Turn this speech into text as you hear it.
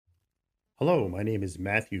Hello, my name is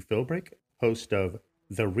Matthew Philbrick, host of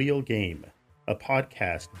The Real Game, a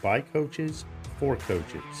podcast by coaches for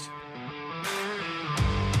coaches.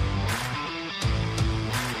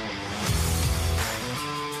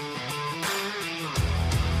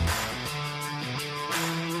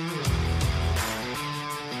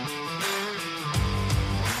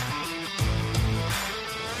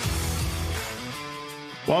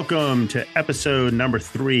 Welcome to episode number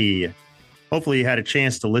 3. Hopefully you had a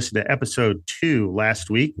chance to listen to episode 2 last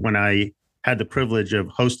week when I had the privilege of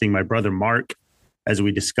hosting my brother Mark as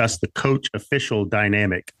we discussed the coach official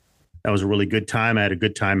dynamic. That was a really good time. I had a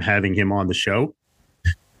good time having him on the show.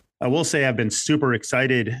 I will say I've been super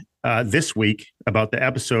excited this week about the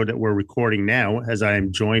episode that we're recording now, as I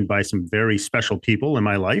am joined by some very special people in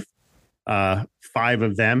my life, 5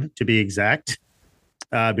 of them to be exact.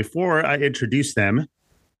 Before I introduce them,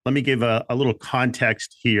 let me give a little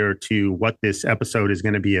context here to what this episode is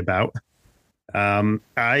going to be about.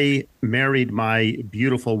 I married my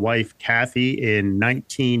beautiful wife, Kathy, in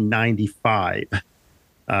 1995.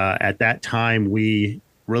 At that time, we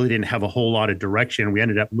really didn't have a whole lot of direction. We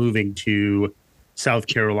ended up moving to South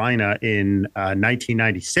Carolina in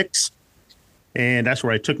 1996. And that's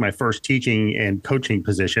where I took my first teaching and coaching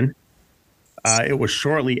position. It was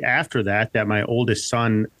shortly after that my oldest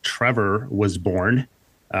son, Trevor, was born.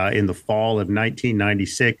 In the fall of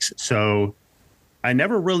 1996. So I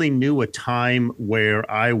never really knew a time where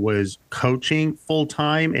I was coaching full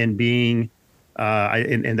time and being,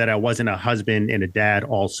 and that I wasn't a husband and a dad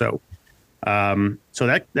also.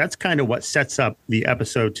 So that's kind of what sets up the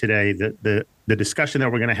episode today. The discussion that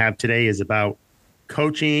we're going to have today is about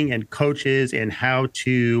coaching and coaches and how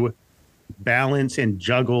to balance and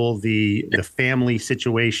juggle the family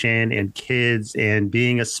situation and kids and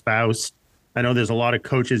being a spouse. I know there's a lot of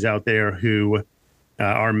coaches out there who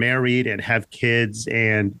are married and have kids,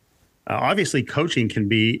 and obviously coaching can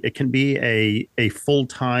be a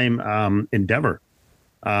full-time endeavor.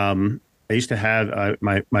 I used to have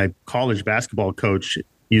my college basketball coach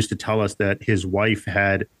used to tell us that his wife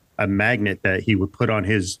had a magnet that he would put on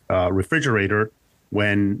his refrigerator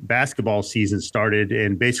when basketball season started,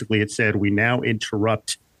 and basically it said, "We now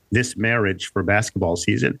interrupt this marriage for basketball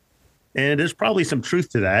season." And there's probably some truth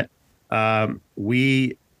to that.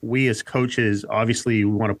 We as coaches, obviously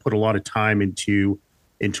we want to put a lot of time into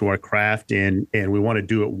our craft and we want to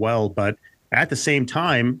do it well. But at the same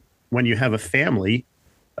time, when you have a family,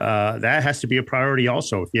 that has to be a priority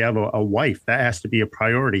also. If you have a wife, that has to be a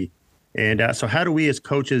priority. And so how do we as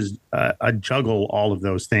coaches juggle all of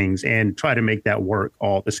those things and try to make that work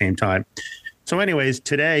all at the same time? So anyways,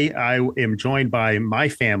 today I am joined by my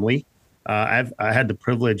family. I had the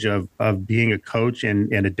privilege of being a coach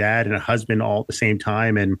and a dad and a husband all at the same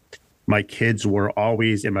time. And my kids were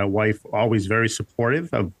always, and my wife always very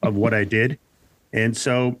supportive of what I did. And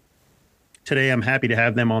so today I'm happy to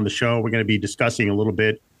have them on the show. We're going to be discussing a little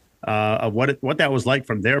bit of what that was like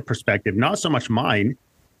from their perspective, not so much mine,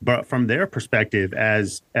 but from their perspective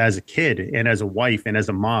as a kid and as a wife and as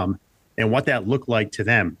a mom and what that looked like to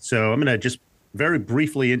them. So I'm going to just very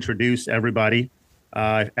briefly introduce everybody.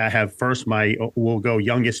 I have first we'll go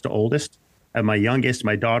youngest to oldest. I have my youngest,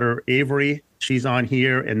 my daughter, Avery. She's on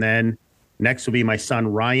here. And then next will be my son,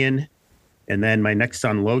 Ryan. And then my next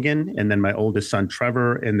son, Logan. And then my oldest son,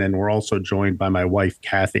 Trevor. And then we're also joined by my wife,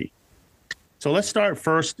 Kathy. So let's start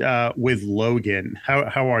first with Logan.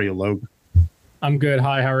 How are you, Logan? I'm good.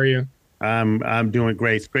 Hi, how are you? I'm doing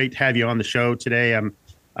great. It's great to have you on the show today.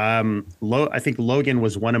 I think Logan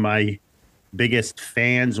was one of my biggest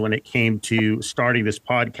fans when it came to starting this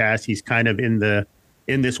podcast. He's kind of in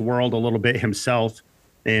this world a little bit himself,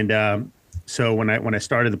 and so when I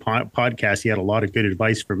started the podcast, he had a lot of good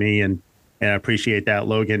advice for me, and I appreciate that,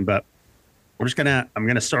 Logan. But I'm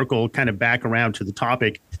gonna circle kind of back around to the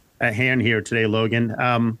topic at hand here today, Logan.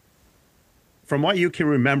 From what you can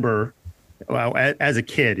remember, well, as a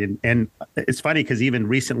kid, and it's funny because even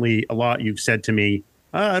recently, a lot you've said to me,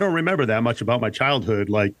 I don't remember that much about my childhood,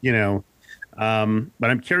 like but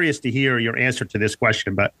I'm curious to hear your answer to this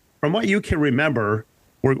question. But from what you can remember,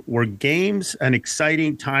 were games an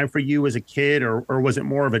exciting time for you as a kid, or was it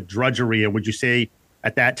more of a drudgery? And would you say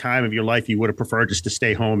at that time of your life, you would have preferred just to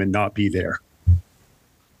stay home and not be there?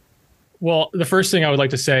 Well, the first thing I would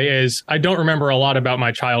like to say is I don't remember a lot about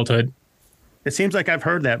my childhood. It seems like I've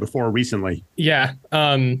heard that before recently. Yeah,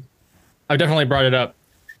 I've definitely brought it up.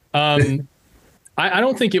 I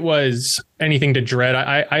don't think it was anything to dread.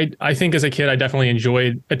 I think as a kid, I definitely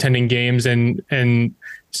enjoyed attending games and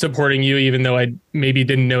supporting you, even though I maybe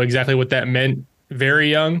didn't know exactly what that meant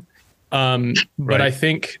very young. But I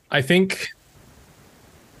think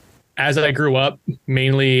as I grew up,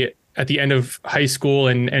 mainly at the end of high school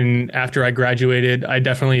and after I graduated, I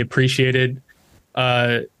definitely appreciated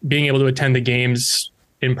being able to attend the games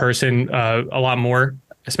in person a lot more,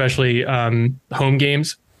 especially home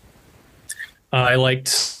games. I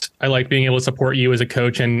liked being able to support you as a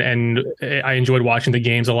coach, and I enjoyed watching the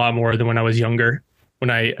games a lot more than when I was younger, when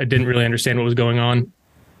I didn't really understand what was going on.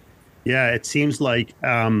 Yeah, it seems like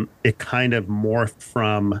it kind of morphed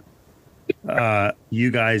from you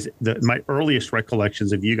guys. My earliest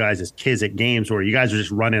recollections of you guys as kids at games where you guys were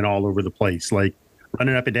just running all over the place, like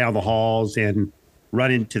running up and down the halls and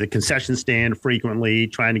running to the concession stand frequently,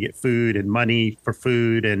 trying to get food and money for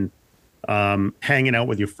food and hanging out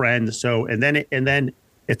with your friends. So, and then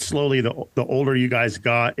it slowly, the older you guys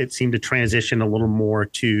got, it seemed to transition a little more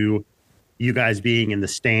to you guys being in the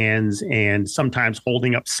stands and sometimes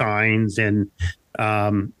holding up signs and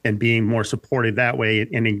being more supportive that way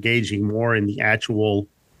and engaging more in the actual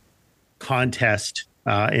contest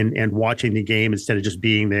and watching the game instead of just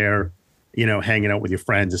being there, hanging out with your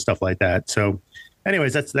friends and stuff like that. So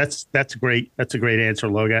anyways, that's great. That's a great answer,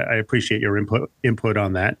 Logan. I appreciate your input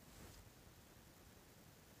on that.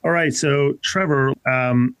 All right. So Trevor,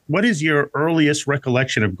 what is your earliest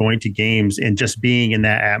recollection of going to games and just being in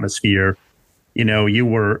that atmosphere? You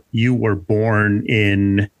were born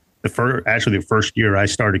in the first year I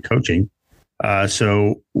started coaching.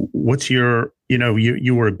 So what's your,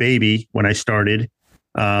 you were a baby when I started.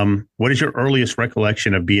 What is your earliest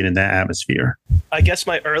recollection of being in that atmosphere? I guess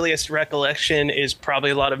my earliest recollection is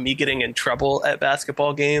probably a lot of me getting in trouble at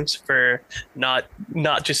basketball games for not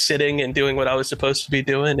just sitting and doing what I was supposed to be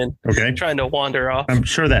doing and trying to wander off. I'm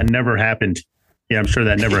sure that never happened. Yeah, I'm sure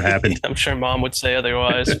that never happened. I'm sure Mom would say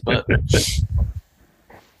otherwise, but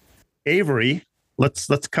Avery, let's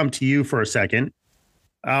come to you for a second.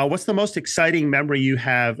 What's the most exciting memory you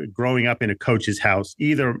have growing up in a coach's house?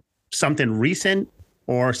 Either something recent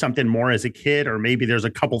or something more as a kid, or maybe there's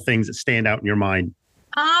a couple things that stand out in your mind.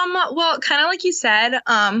 Well, kind of like you said,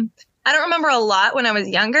 I don't remember a lot when I was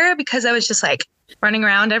younger because I was just like running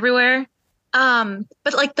around everywhere.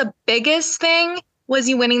 But like the biggest thing was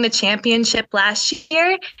you winning the championship last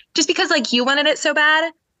year, just because like you wanted it so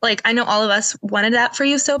bad. Like I know all of us wanted that for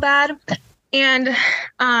you so bad. And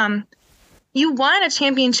you won a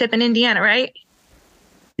championship in Indiana, right?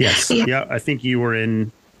 Yes. Yeah. I think you were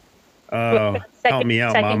in help me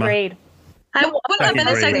out, second Mama. Grade. I would have been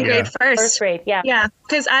in second grade first. First grade, yeah. Yeah,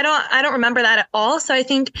 because I don't remember that at all. So I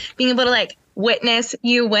think being able to like witness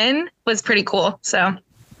you win was pretty cool. So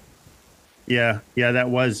yeah, that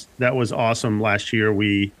was awesome. Last year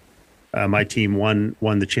we my team won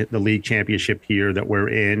the league championship here that we're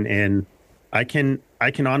in, and I can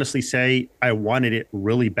honestly say I wanted it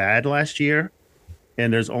really bad last year,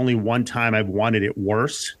 and there's only one time I've wanted it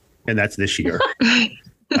worse, and that's this year.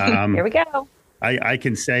 Here we go. I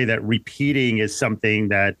can say that repeating is something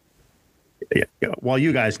that, well,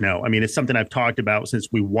 you guys know. I mean, it's something I've talked about since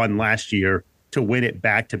we won last year. To win it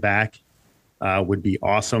back to back would be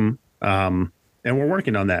awesome, and we're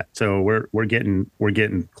working on that. So we're getting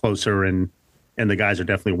closer, and the guys are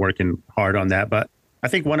definitely working hard on that. But I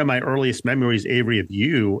think one of my earliest memories, Avery, of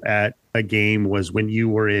you at a game was when you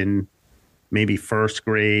were in maybe first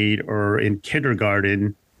grade or in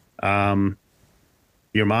kindergarten.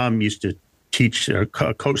 Your mom used to teach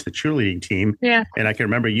coach the cheerleading team. Yeah. And I can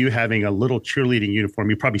remember you having a little cheerleading uniform.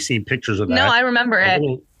 You've probably seen pictures of that. No, I remember it.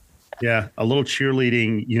 A little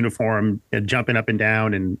cheerleading uniform and jumping up and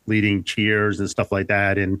down and leading cheers and stuff like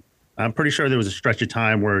that. And I'm pretty sure there was a stretch of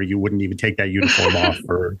time where you wouldn't even take that uniform off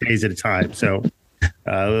for days at a time. So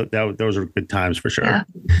those are good times for sure.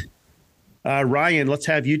 Yeah. Ryan, let's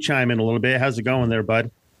have you chime in a little bit. How's it going there,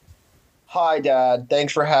 bud? Hi, Dad.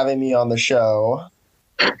 Thanks for having me on the show.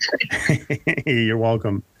 You're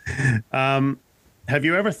welcome. Have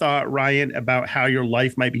you ever thought, Ryan, about how your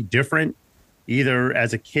life might be different, either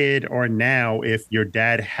as a kid or now, if your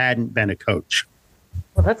dad hadn't been a coach?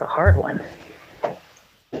 Well, that's a hard one.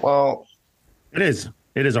 Well, it is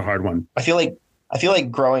a hard one. I feel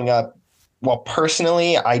like growing up, well,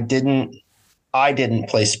 personally, I didn't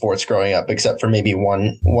play sports growing up, except for maybe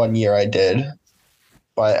one year I did.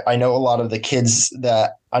 But I know a lot of the kids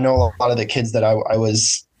that I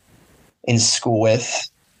was in school with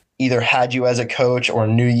either had you as a coach or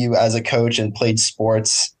knew you as a coach and played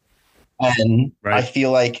sports. And right. I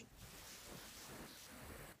feel like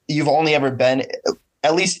you've only ever been,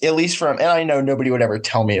 at least from, and I know nobody would ever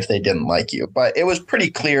tell me if they didn't like you, but it was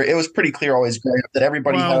pretty clear. It was pretty clear always growing up that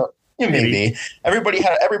everybody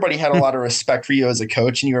everybody had a lot of respect for you as a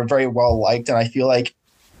coach, and you were very well liked. And I feel like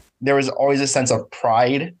there was always a sense of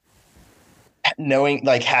pride knowing,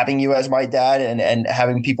 like having you as my dad and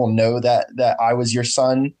having people know that I was your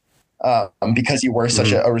son. because you were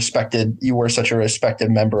such a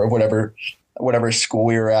respected member of whatever school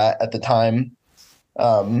we were at the time.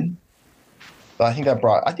 But I think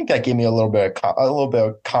that gave me a little bit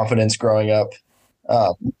of confidence growing up.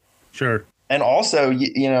 Sure. And also,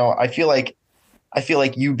 I feel like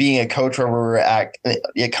you being a coach where we were at,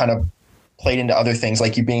 it kind of played into other things,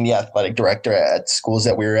 like you being the athletic director at schools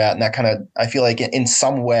that we were at, and that kind of, I feel like in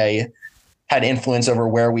some way had influence over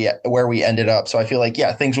where we ended up. So I feel like,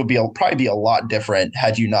 things would probably be a lot different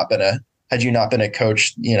had you not been a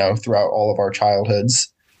coach, throughout all of our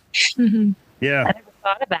childhoods. Mm-hmm. Yeah. I never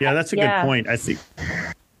thought about yeah, that's a good point. I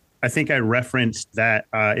think I referenced that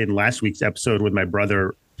in last week's episode with my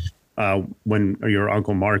brother when your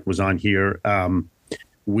Uncle Mark was on here.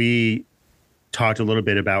 We talked a little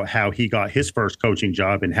bit about how he got his first coaching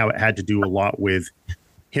job and how it had to do a lot with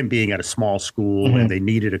him being at a small school and they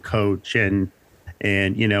needed a coach. And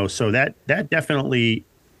so that definitely,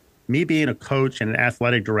 me being a coach and an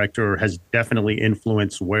athletic director has definitely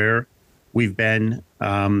influenced where we've been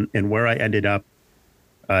and where I ended up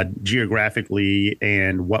geographically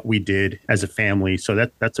and what we did as a family. So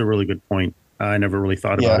that's a really good point. I never really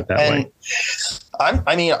thought about it that way.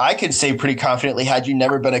 I could say pretty confidently, had you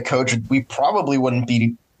never been a coach, we probably wouldn't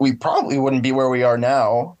be where we are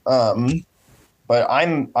now. But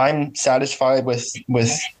I'm satisfied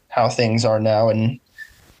with how things are now and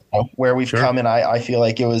where we've come. And I feel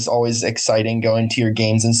like it was always exciting going to your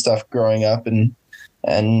games and stuff growing up. And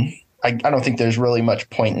I don't think there's really much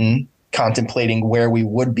point in contemplating where we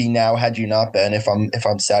would be now had you not been, if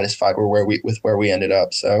I'm satisfied with where we ended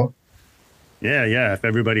up. So. Yeah. If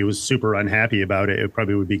everybody was super unhappy about it, it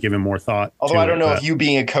probably would be given more thought. Although I don't know if you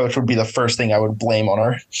being a coach would be the first thing I would blame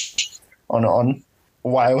on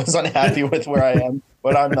why I was unhappy with where I am,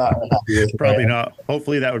 but I'm not unhappy with probably not.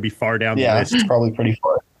 Hopefully that would be far down the list. It's probably pretty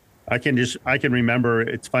far. I can remember,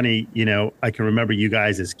 it's funny, I can remember you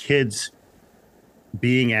guys as kids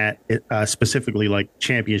being at specifically like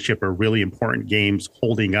championship or really important games,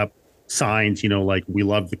 holding up signs, like we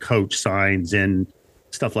love the coach signs and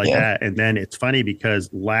stuff like that. And then it's funny because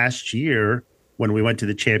last year when we went to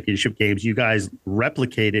the championship games, you guys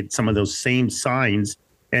replicated some of those same signs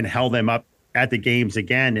and held them up at the games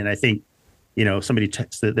again. And I think, somebody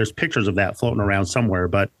texted, there's pictures of that floating around somewhere,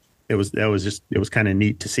 but it was kind of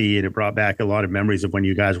neat to see. And it brought back a lot of memories of when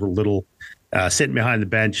you guys were little, sitting behind the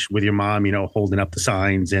bench with your mom, holding up the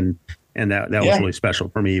signs. And that was really special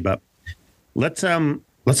for me. But let's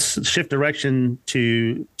shift direction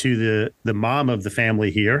to the mom of the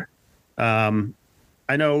family here.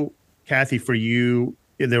 I know, Kathy, for you,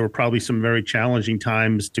 there were probably some very challenging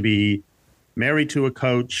times to be married to a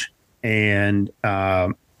coach. And,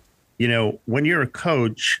 when you're a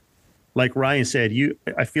coach, like Ryan said,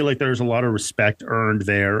 I feel like there's a lot of respect earned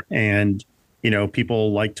there. And,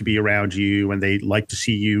 people like to be around you and they like to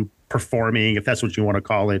see you performing, if that's what you want to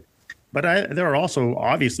call it. But there are also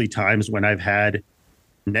obviously times when I've had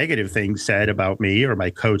negative things said about me or my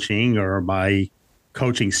coaching or my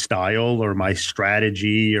coaching style or my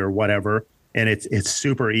strategy or whatever. And it's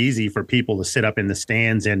super easy for people to sit up in the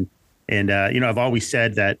stands and I've always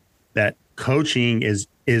said that coaching is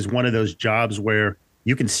one of those jobs where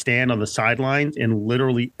you can stand on the sidelines and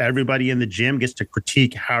literally everybody in the gym gets to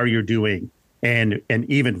critique how you're doing and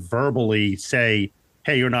even verbally say,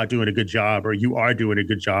 hey, you're not doing a good job or you are doing a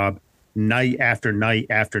good job night after night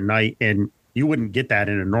after night. And you wouldn't get that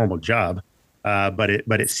in a normal job. But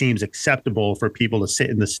it seems acceptable for people to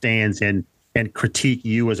sit in the stands and critique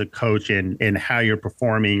you as a coach and how you're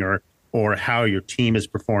performing or how your team is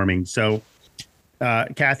performing. So,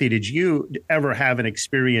 Kathy, did you ever have an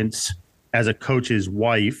experience as a coach's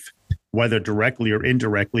wife, whether directly or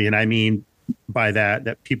indirectly? And I mean by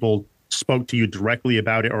that people spoke to you directly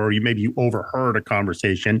about it, or maybe you overheard a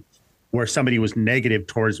conversation where somebody was negative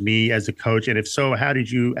towards me as a coach? And if so, how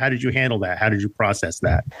did you handle that? How did you process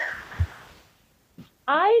that?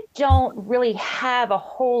 I don't really have a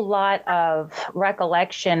whole lot of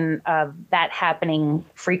recollection of that happening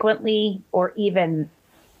frequently or even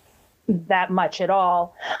that much at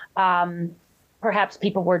all. Perhaps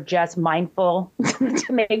people were just mindful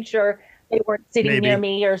to make sure they weren't sitting near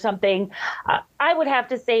me or something. I would have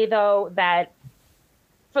to say, though, that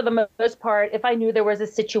for the most part, if I knew there was a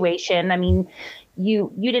situation, I mean, you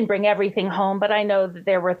didn't bring everything home, but I know that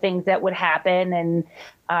there were things that would happen and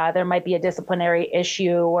there might be a disciplinary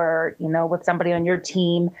issue or, with somebody on your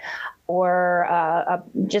team or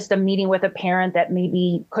just a meeting with a parent that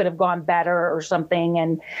maybe could have gone better or something.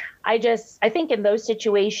 And I think in those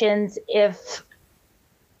situations, if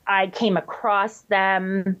I came across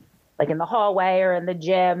them like in the hallway or in the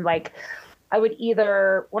gym, like I would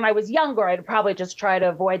either, when I was younger, I'd probably just try to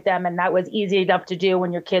avoid them. And that was easy enough to do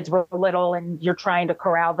when your kids were little and you're trying to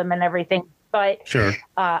corral them and everything. But sure.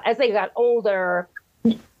 As they got older,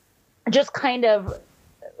 just kind of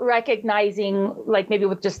recognizing, like maybe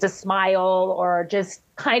with just a smile or just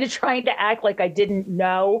kind of trying to act like I didn't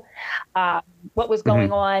know what was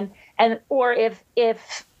going on. And, or if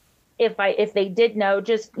they did know,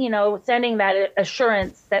 just, sending that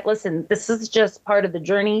assurance that, listen, this is just part of the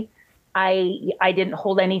journey. I didn't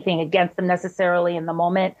hold anything against them necessarily in the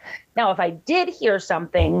moment. Now, if I did hear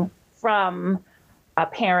something from a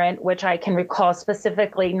parent, which I can recall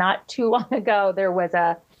specifically not too long ago, there was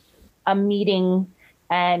a meeting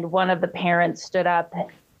and one of the parents stood up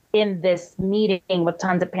in this meeting with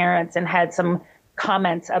tons of parents and had some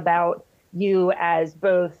comments about you as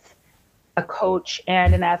both a coach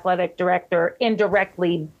and an athletic director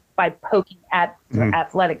indirectly by poking at the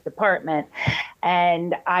athletic department.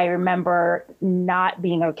 And I remember not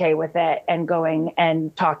being okay with it and going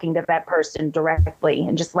and talking to that person directly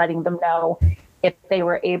and just letting them know if they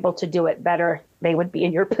were able to do it better, they would be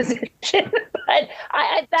in your position. But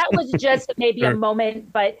that was just maybe a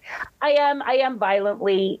moment, but I am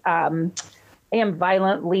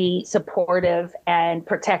violently supportive and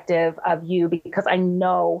protective of you because I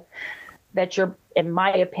know that you're, in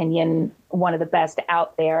my opinion, one of the best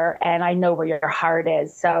out there, and I know where your heart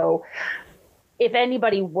is. So if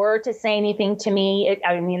anybody were to say anything to me,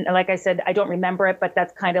 like I said, I don't remember it, but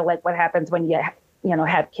that's kind of like what happens when you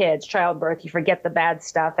have kids, childbirth. You forget the bad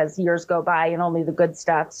stuff as years go by and only the good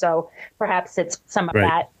stuff. So perhaps it's some of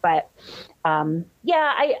that. But I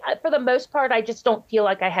for the most part, I just don't feel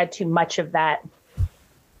like I had too much of that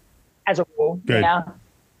as a rule. Good.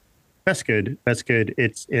 That's good. That's good.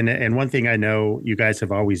 It's and one thing I know, you guys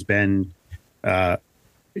have always been,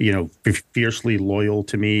 fiercely loyal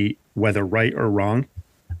to me, whether right or wrong.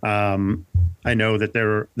 I know that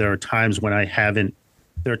there are times when I haven't.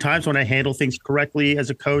 There are times when I handle things correctly as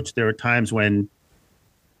a coach. There are times when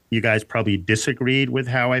you guys probably disagreed with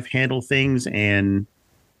how I've handled things, and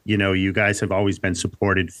you guys have always been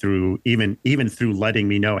supported through even through letting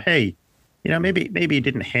me know, hey, maybe you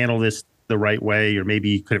didn't handle this the right way, or maybe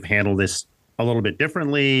you could have handled this a little bit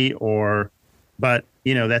differently, but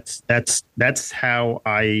that's how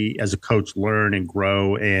I as a coach learn and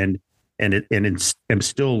grow, and am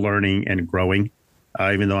still learning and growing.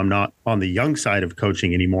 Even though I'm not on the young side of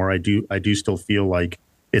coaching anymore, I do still feel like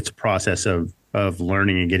it's a process of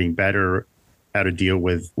learning and getting better how to deal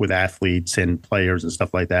with athletes and players and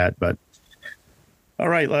stuff like that. But all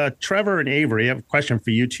right, Trevor and Avery, I have a question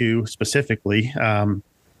for you two specifically.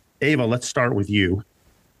 Ava, let's start with you.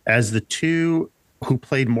 As the two who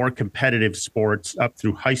played more competitive sports up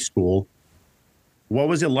through high school, what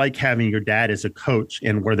was it like having your dad as a coach,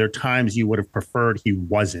 and were there times you would have preferred he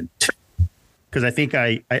wasn't? Because I think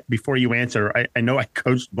I before you answer, I know I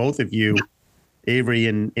coached both of you, Avery,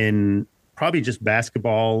 in probably just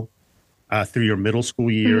basketball through your middle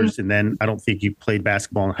school years. And then I don't think you played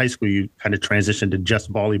basketball in high school. You kind of transitioned to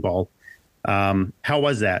just volleyball. How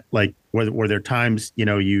was that? Like, were there times,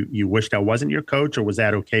 you wished I wasn't your coach, or was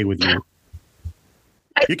that okay with you?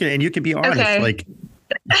 You can be honest, like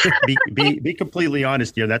be completely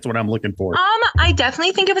honest here. That's what I'm looking for. I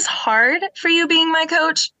definitely think it was hard for you being my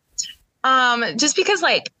coach. Just because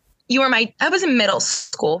like I was in middle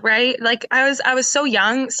school, right? Like I was so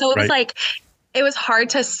young. So it was like, it was hard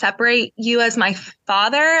to separate you as my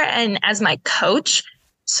father and as my coach.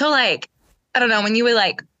 So like, I don't know, when you would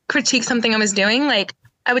like critique something I was doing, like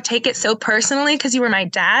I would take it so personally because you were my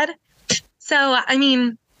dad. So, I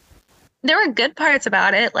mean, there were good parts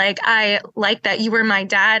about it. Like I liked that you were my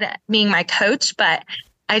dad being my coach, but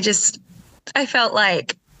I felt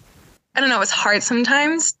like, I don't know, it was hard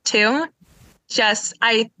sometimes too.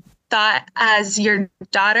 I thought as your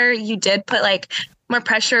daughter, you did put like more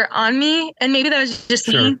pressure on me, and maybe that was just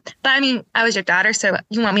me, but I mean, I was your daughter, so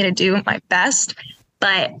you want me to do my best,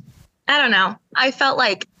 but I don't know. I felt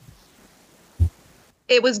like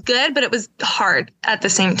it was good, but it was hard at the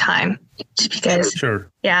same time just because.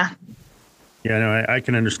 Yeah. Yeah, no, I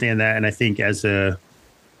can understand that. And I think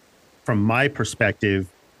from my perspective,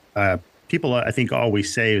 people, I think,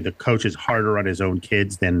 always say the coach is harder on his own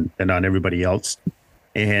kids than on everybody else.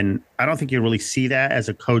 And I don't think you really see that as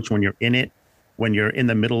a coach when you're in it. When you're in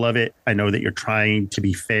the middle of it, I know that you're trying to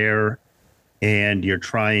be fair and you're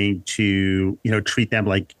trying to, treat them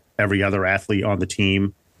like every other athlete on the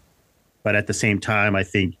team. But at the same time, I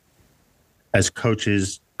think as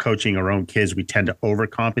coaches coaching our own kids, we tend to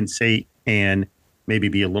overcompensate and maybe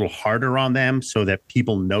be a little harder on them so that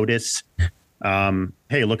people notice,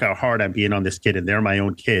 hey, look how hard I'm being on this kid, and they're my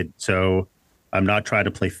own kid. So, not try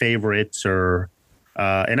to play favorites or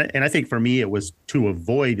and I think for me it was to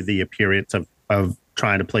avoid the appearance of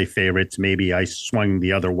trying to play favorites. Maybe I swung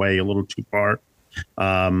the other way a little too far.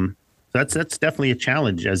 That's definitely a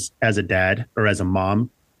challenge as a dad or as a mom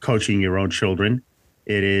coaching your own children.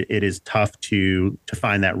 It is tough to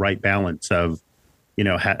find that right balance of,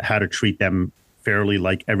 how to treat them fairly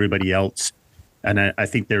like everybody else. And I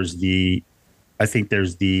think there's the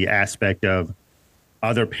aspect of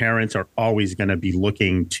other parents are always going to be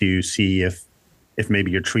looking to see if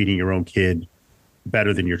maybe you're treating your own kid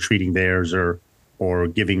better than you're treating theirs, or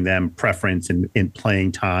giving them preference in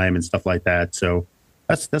playing time and stuff like that. So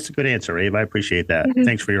that's a good answer, Abe. I appreciate that. Mm-hmm.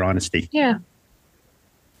 Thanks for your honesty. Yeah.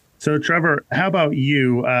 So Trevor, how about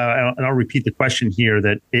you? And I'll repeat the question here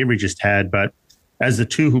that Avery just had, but as the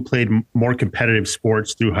two who played more competitive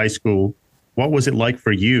sports through high school, what was it like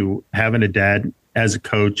for you having a dad as a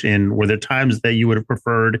coach? And were there times that you would have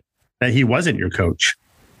preferred that he wasn't your coach?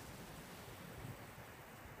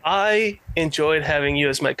 I enjoyed having you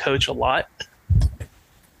as my coach a lot.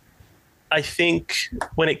 I think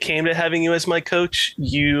when it came to having you as my coach,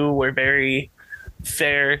 you were very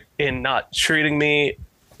fair in not treating me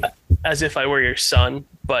as if I were your son,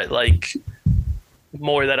 but like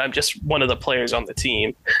more that I'm just one of the players on the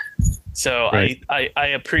team. So right. I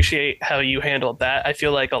appreciate how you handled that. I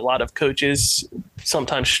feel like a lot of coaches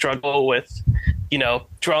sometimes struggle with,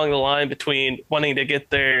 drawing the line between wanting to get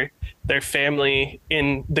their family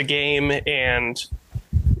in the game and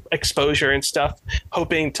exposure and stuff,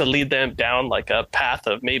 hoping to lead them down like a path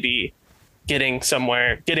of maybe getting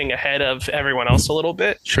ahead of everyone else a little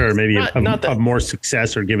bit. Sure. Maybe of more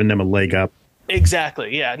success or giving them a leg up.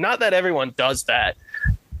 Exactly. Yeah. Not that everyone does that,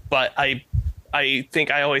 but I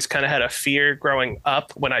think I always kind of had a fear growing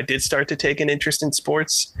up when I did start to take an interest in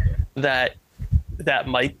sports that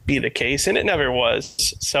might be the case, and it never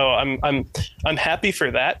was. So I'm happy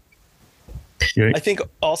for that. Right. I think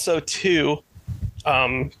also too,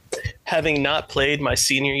 having not played my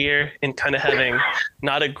senior year and kind of having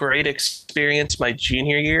not a great experience my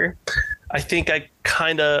junior year, I think I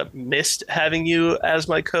kind of missed having you as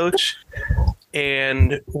my coach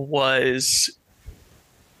and was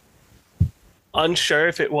unsure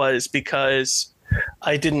if it was because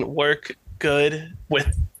I didn't work good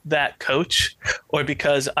with that coach or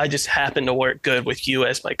because I just happened to work good with you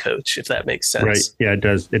as my coach, if that makes sense. Right. Yeah, it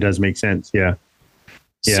does make sense. Yeah.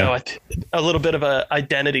 So a little bit of a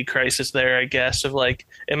identity crisis there, I guess, of like,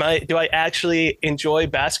 do I actually enjoy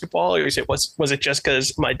basketball, or was it just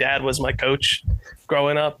because my dad was my coach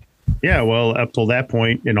growing up? Yeah, well, up till that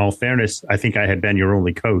point, in all fairness, I think I had been your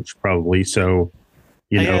only coach probably. So,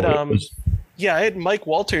 I had Mike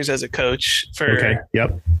Walters as a coach for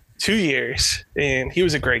 2 years, and he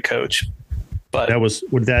was a great coach. But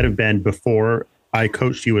would that have been before I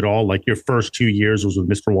coached you at all? Like your first 2 years was with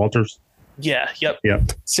Mr. Walters? Yeah. Yep.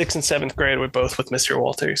 6th and 7th grade were both with Mr.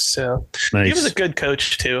 Walters. So nice. He was a good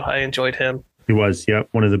coach too. I enjoyed him. He was. Yep.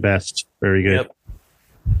 One of the best. Very good. Yep.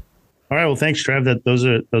 All right. Well, thanks, Trev. Those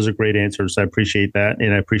are great answers. I appreciate that.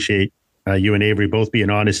 And I appreciate you and Avery both being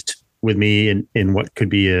honest with me in what could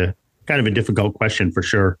be a kind of a difficult question for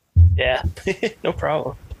sure. Yeah. No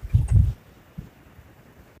problem.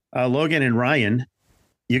 Logan and Ryan,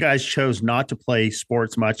 you guys chose not to play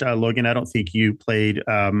sports much. Logan, I don't think you played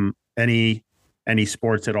any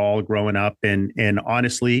sports at all growing up. And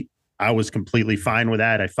honestly, I was completely fine with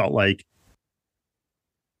that. I felt like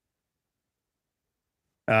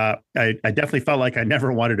I definitely felt like I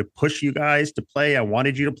never wanted to push you guys to play. I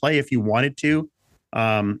wanted you to play if you wanted to.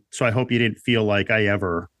 So I hope you didn't feel like I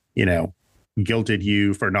ever, guilted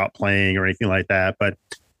you for not playing or anything like that. But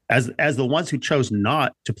as the ones who chose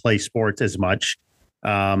not to play sports as much,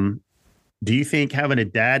 do you think having a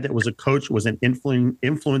dad that was a coach was an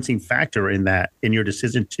influencing factor in your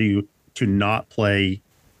decision to not play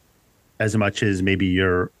as much as maybe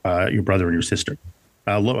your brother and your sister?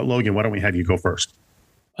 Logan, why don't we have you go first?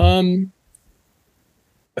 First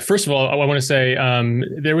of all, I want to say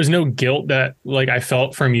there was no guilt that like I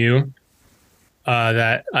felt from you.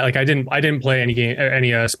 That I didn't play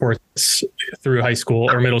any sports through high school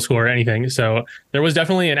or middle school or anything. So there was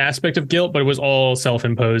definitely an aspect of guilt, but it was all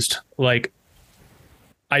self-imposed. Like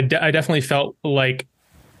I definitely felt like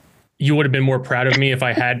you would have been more proud of me if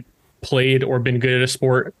I had played or been good at a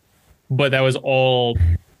sport, but that was all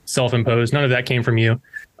self-imposed. None of that came from you.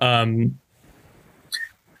 Mm-hmm.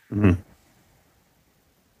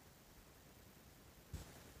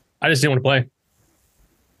 I just didn't want to play.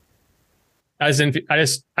 I just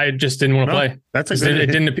didn't want to play. That's a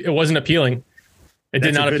good. It wasn't appealing. It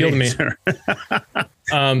did not appeal to me.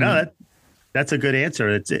 That's a good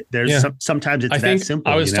answer. Sometimes it's I think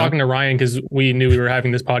simple. I was talking to Ryan because we knew we were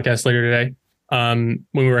having this podcast later today. When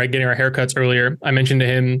we were getting our haircuts earlier, I mentioned to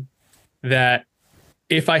him that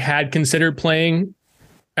if I had considered playing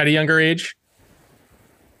at a younger age,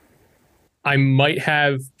 I might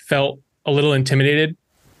have felt a little intimidated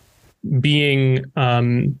being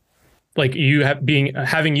having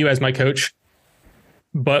you as my coach,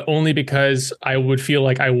 but only because I would feel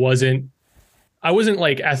like I wasn't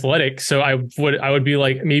like athletic. So I would be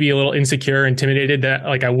like maybe a little insecure, intimidated that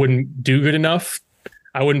like I wouldn't do good enough.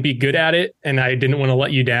 I wouldn't be good at it. And I didn't want to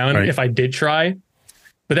let you down if I did try,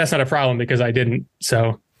 but that's not a problem because I didn't.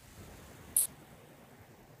 So.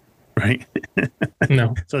 Right.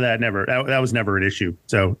 No. So that was never an issue.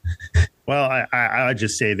 So, well, I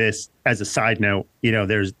just say this as a side note,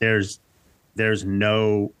 there's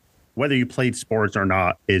no, whether you played sports or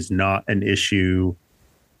not is not an issue.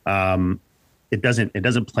 It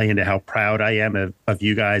doesn't play into how proud I am of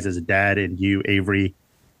you guys as a dad, and you, Avery,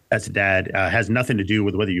 as a dad. Has nothing to do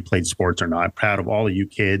with whether you played sports or not. I'm proud of all of you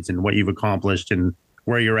kids and what you've accomplished and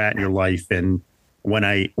where you're at in your life. And when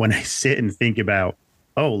I sit and think about,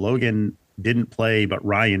 oh, Logan didn't play, but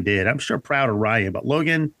Ryan did, I'm sure proud of Ryan, but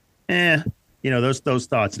Logan, those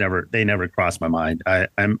thoughts never crossed my mind.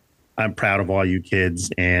 I'm proud of all you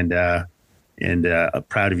kids and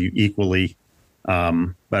proud of you equally.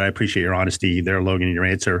 But I appreciate your honesty there, Logan, in your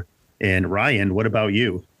answer. And Ryan, what about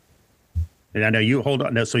you? And I know you hold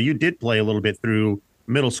on. So you did play a little bit through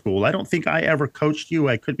middle school. I don't think I ever coached you.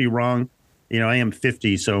 I could be wrong. I am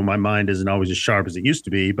 50, so my mind isn't always as sharp as it used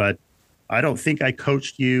to be, but I don't think I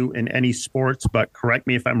coached you in any sports, but correct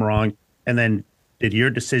me if I'm wrong. And then did your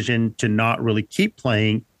decision to not really keep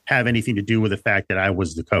playing have anything to do with the fact that I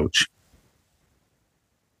was the coach?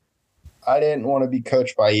 I didn't want to be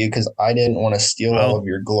coached by you because I didn't want to steal all of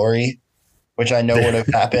your glory, which I know would have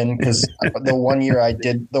happened because the one year I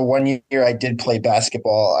did play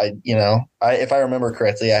basketball, if I remember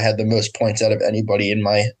correctly, I had the most points out of anybody in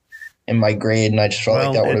my grade, and I just felt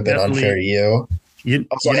like that would have been unfair to you. You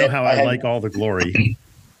know how I like all the glory.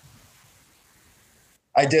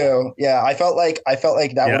 I do. Yeah. I felt like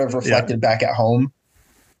that would have reflected back at home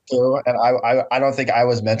too. And I don't think I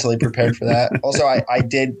was mentally prepared for that. Also, I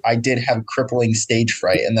did have crippling stage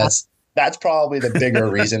fright, and that's probably the bigger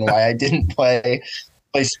reason why I didn't play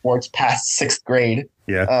sports past 6th grade.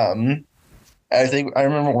 Yeah. I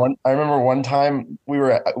remember one time we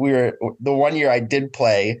were the one year I did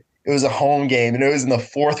play. It was a home game, and it was in the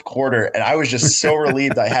 4th quarter, and I was just so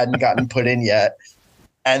relieved I hadn't gotten put in yet.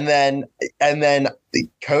 And then the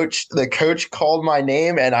coach called my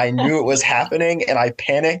name, and I knew it was happening, and I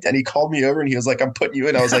panicked, and he called me over, and he was like, "I'm putting you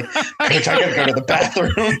in." I was like, "Coach, I gotta go to the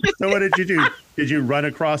bathroom." So what did you do? Did you run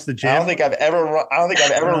across the gym? I don't think I've ever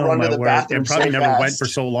run to the bathroom. And probably so never fast. went for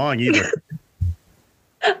so long either.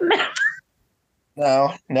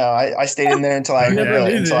 No, I stayed in there until I heard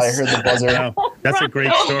the buzzer. No, that's a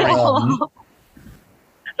great story.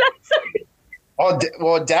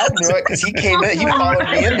 Dad knew it because he came in. He followed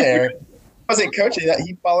me in there. I wasn't coaching that.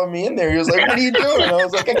 He followed me in there. He was like, "What are you doing?" And I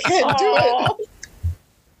was like, "I can't do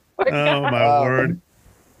it." Oh my word!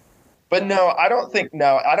 But no, I don't think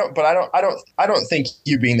think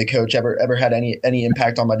you being the coach ever had any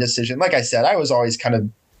impact on my decision. Like I said, I was always kind of.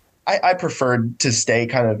 I preferred to stay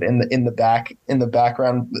kind of in the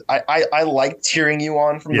background. I liked cheering you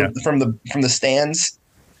on from the stands.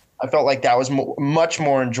 I felt like that was much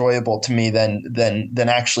more enjoyable to me than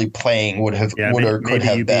actually playing would have could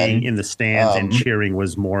have been. Being in the stands and cheering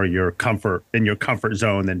was more your comfort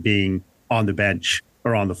zone than being on the bench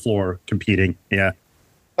or on the floor competing. Yeah.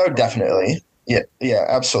 Oh, definitely. Yeah,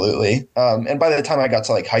 absolutely. And by the time I got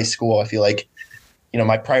to like high school, I feel like,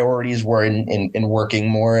 my priorities were in working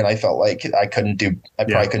more, and I felt like I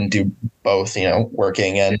probably couldn't do both,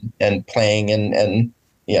 working and playing and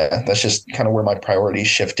yeah, that's just kind of where my priorities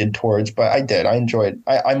shifted towards. But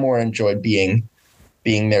I more enjoyed being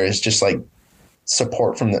there as just like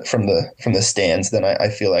support from the stands than I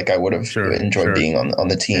feel like I would have enjoyed being on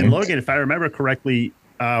the team. And Logan, if I remember correctly,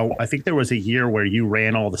 I think there was a year where you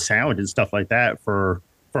ran all the sound and stuff like that for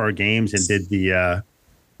our games and did the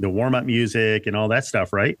warm-up music and all that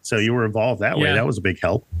stuff, right? So you were involved that way. That was a big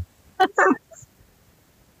help.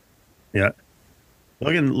 Yeah.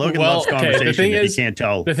 Logan loves conversation. The thing is, you can't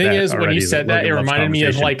tell. The thing is, when you said that, it reminded me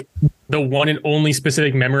of like the one and only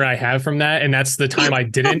specific memory I have from that, and that's the time I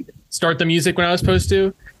didn't start the music when I was supposed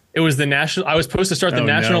to. It was I was supposed to start the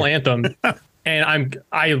national anthem, and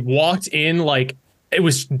I walked in like it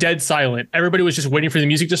was dead silent. Everybody was just waiting for the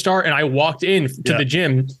music to start, and I walked in to the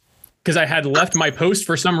gym. because I had left my post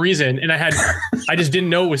for some reason, and I just didn't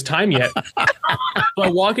know it was time yet. So I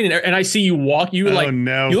walk in and I see you walk. You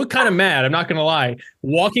you look kind of mad. I'm not gonna lie.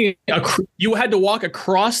 You had to walk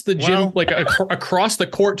across the gym, across the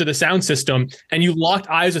court to the sound system, and you locked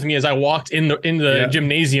eyes with me as I walked in the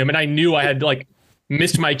gymnasium, and I knew I had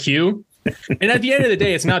missed my cue. And at the end of the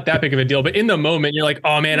day, it's not that big of a deal. But in the moment, you're like,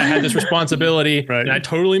 oh man, I had this responsibility, and I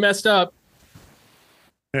totally messed up.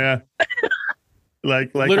 Yeah.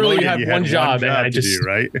 Like literally you had one job and I just do,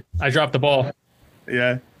 right? I dropped the ball.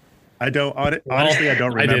 Yeah. Honestly, I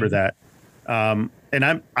don't remember that. And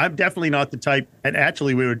I'm definitely not the type. And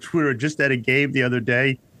actually we were just at a game the other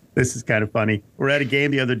day. This is kind of funny. We're at a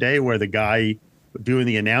game the other day where the guy doing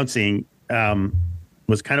the announcing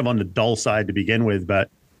was kind of on the dull side to begin with,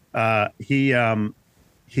 but he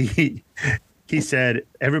said,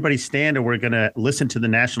 everybody stand and we're going to listen to the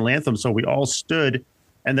national anthem. So we all stood.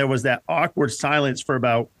 And there was that awkward silence for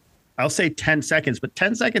about, I'll say 10 seconds, but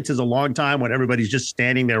 10 seconds is a long time when everybody's just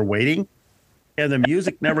standing there waiting. And the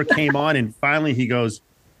music never came on. And finally he goes,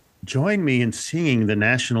 join me in singing the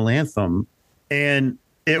national anthem. And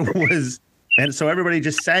so everybody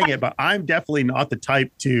just sang it, but I'm definitely not the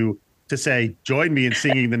type to say, join me in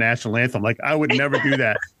singing the national anthem. Like I would never do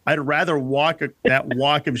that. I'd rather walk that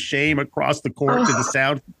walk of shame across the court to the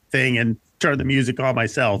sound thing and turn the music on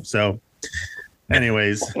myself. So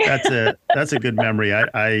anyways, that's a good memory.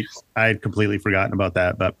 I had completely forgotten about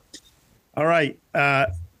that. But all right.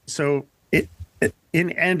 So in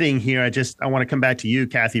ending here, I want to come back to you,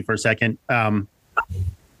 Kathy, for a second. Tell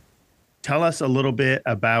us a little bit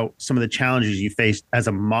about some of the challenges you faced as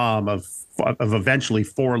a mom of eventually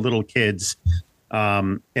 4 little kids,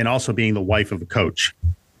 and also being the wife of a coach.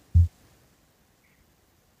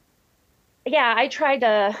 Yeah,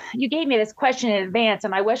 you gave me this question in advance,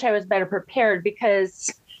 and I wish I was better prepared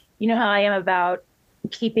because you know how I am about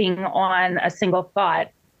keeping on a single thought.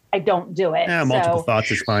 I don't do it. Yeah, multiple thoughts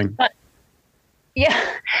is fine. Yeah.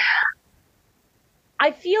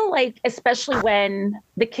 I feel like, especially when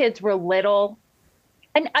the kids were little,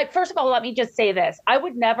 and first of all, let me just say this. I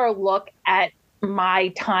would never look at my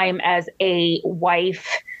time as a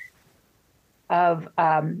wife of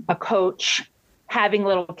a coach having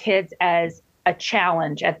little kids as a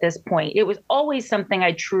challenge at this point. It was always something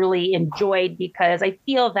I truly enjoyed because I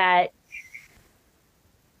feel that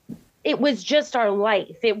it was just our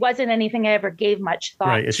life. It wasn't anything I ever gave much thought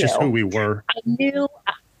to. Right. It's just who we were. I knew.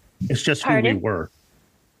 It's just who we were.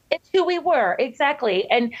 It's who we were.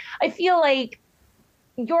 Exactly. And I feel like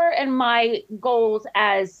your and my goals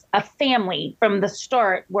as a family from the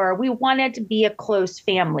start were we wanted to be a close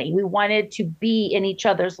family. We wanted to be in each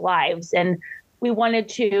other's lives, and we wanted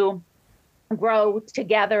to grow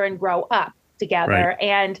together and grow up together. Right.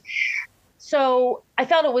 And so I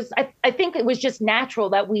felt I think it was just natural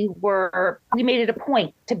that we made it a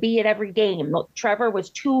point to be at every game. Look, Trevor was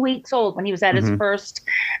 2 weeks old when he was at his first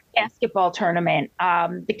basketball tournament.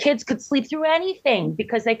 The kids could sleep through anything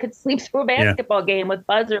because they could sleep through a basketball game with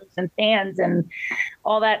buzzers and fans and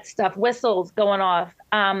all that stuff, whistles going off.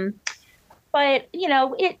 But, you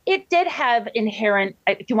know, it did have inherent,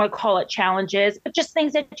 if you want to call it challenges, but just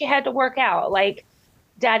things that you had to work out. Like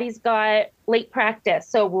daddy's got late practice.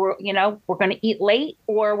 So we're going to eat late,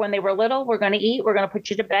 or when they were little, we're going to put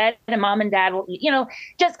you to bed and mom and dad will eat,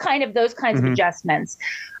 just kind of those kinds of adjustments.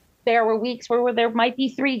 There were weeks where there might be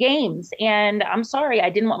 3 games, and I'm sorry, I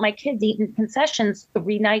didn't want my kids eating concessions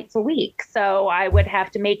 3 nights a week. So I would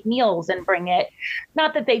have to make meals and bring it.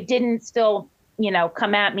 Not that they didn't still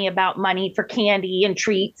come at me about money for candy and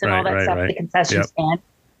treats and all that stuff at the concession stand,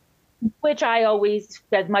 which I always,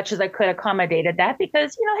 as much as I could, accommodated that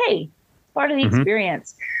because, hey, it's part of the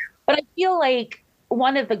experience. But I feel like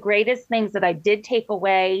one of the greatest things that I did take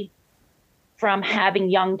away from having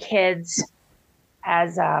young kids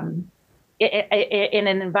as in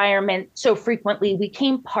an environment so frequently, we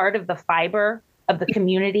became part of the fiber of the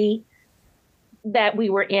community that we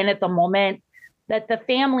were in at the moment, that the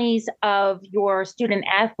families of your student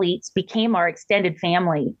athletes became our extended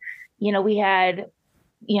family. We had,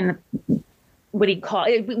 what do you call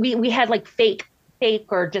it? We had like fake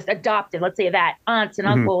or just adopted, let's say that, aunts and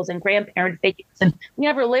uncles and grandparent figures. And we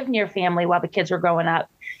never lived near family while the kids were growing up.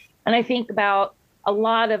 And I think about a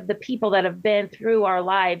lot of the people that have been through our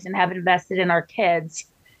lives and have invested in our kids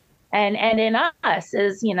and in us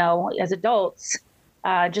as adults,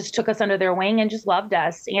 just took us under their wing and just loved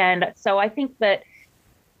us. And so I think that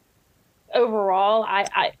overall,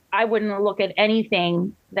 I wouldn't look at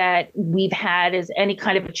anything that we've had as any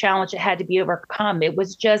kind of a challenge that had to be overcome. It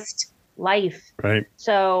was just life. Right.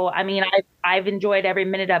 So, I mean, I've enjoyed every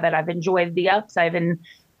minute of it. I've enjoyed the ups. I've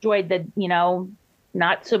enjoyed the,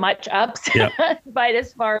 not so much ups, Yeah. but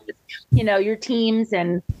as far as, your teams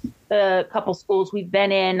and the couple schools we've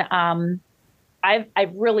been in,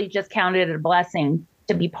 I've really just counted it a blessing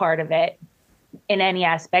to be part of it in any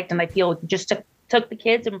aspect. And I feel just took the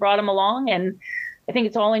kids and brought them along. And I think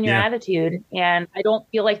it's all in your attitude. And I don't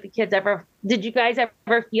feel like the kids did you guys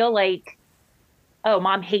ever feel like, oh,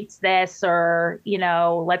 mom hates this, or,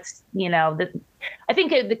 I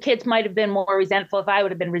think the kids might have been more resentful if I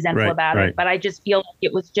would have been resentful about it. But I just feel like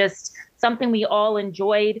it was just something we all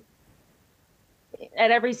enjoyed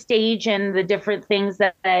at every stage, and the different things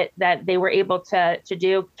that they were able to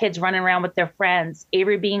do. Kids running around with their friends,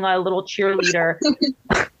 Avery being a little cheerleader,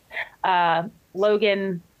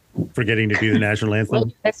 Logan forgetting to do the national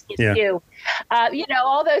anthem.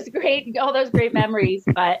 All those great memories.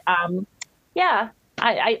 But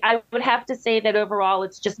I would have to say that overall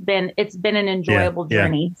it's been an enjoyable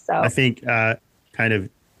journey. So I think kind of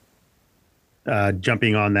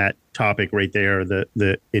jumping on that topic right there,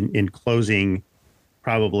 in closing,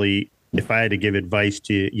 probably if I had to give advice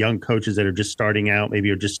to young coaches that are just starting out, maybe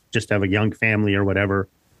or just have a young family or whatever,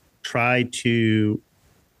 try to,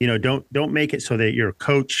 don't make it so that you're a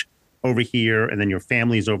coach over here and then your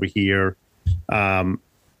family's over here.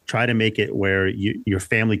 Try to make it where your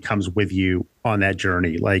family comes with you on that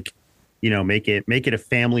journey. Like, make it a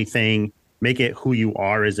family thing, make it who you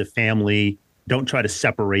are as a family. Don't try to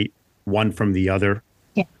separate one from the other.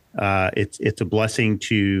 Yeah. It's a blessing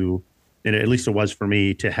to, and at least it was for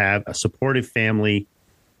me, to have a supportive family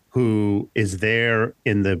who is there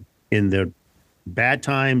in the bad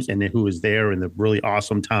times and who is there in the really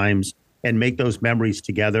awesome times, and make those memories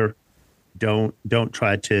together. Don't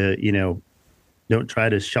try to, don't try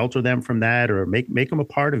to shelter them from that, or make them a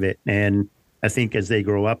part of it. And I think as they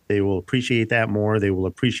grow up, they will appreciate that more. They will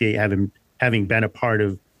appreciate having been a part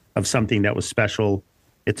of something that was special.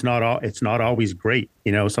 It's not always great.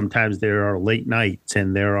 Sometimes there are late nights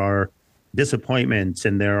and there are disappointments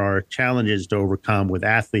and there are challenges to overcome with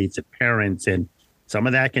athletes and parents. And some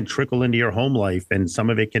of that can trickle into your home life, and some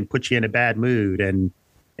of it can put you in a bad mood.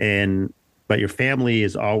 But your family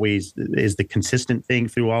is the consistent thing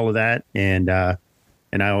through all of that. And I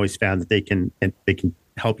always found that they can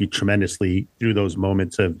help you tremendously through those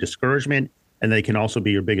moments of discouragement. And they can also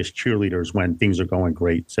be your biggest cheerleaders when things are going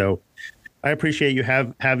great. So I appreciate you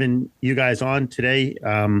having you guys on today.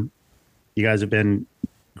 You guys have been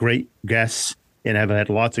great guests and have had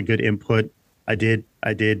lots of good input. I did,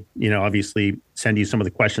 obviously send you some of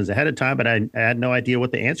the questions ahead of time, but I had no idea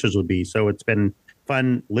what the answers would be. So it's been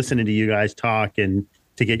fun listening to you guys talk and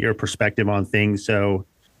to get your perspective on things. So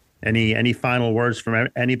any final words from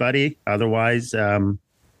anybody? Otherwise,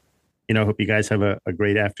 hope you guys have a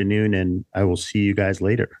great afternoon, and I will see you guys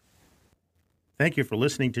later. Thank you for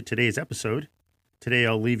listening to today's episode. Today,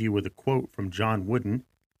 I'll leave you with a quote from John Wooden,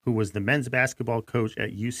 who was the men's basketball coach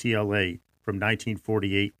at UCLA from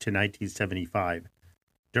 1948 to 1975.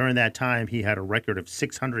 During that time, he had a record of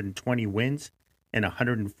 620 wins and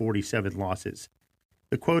 147 losses.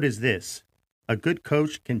 The quote is this: "A good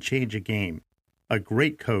coach can change a game. A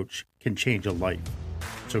great coach can change a life."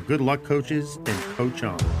 So good luck, coaches, and coach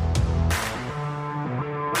on.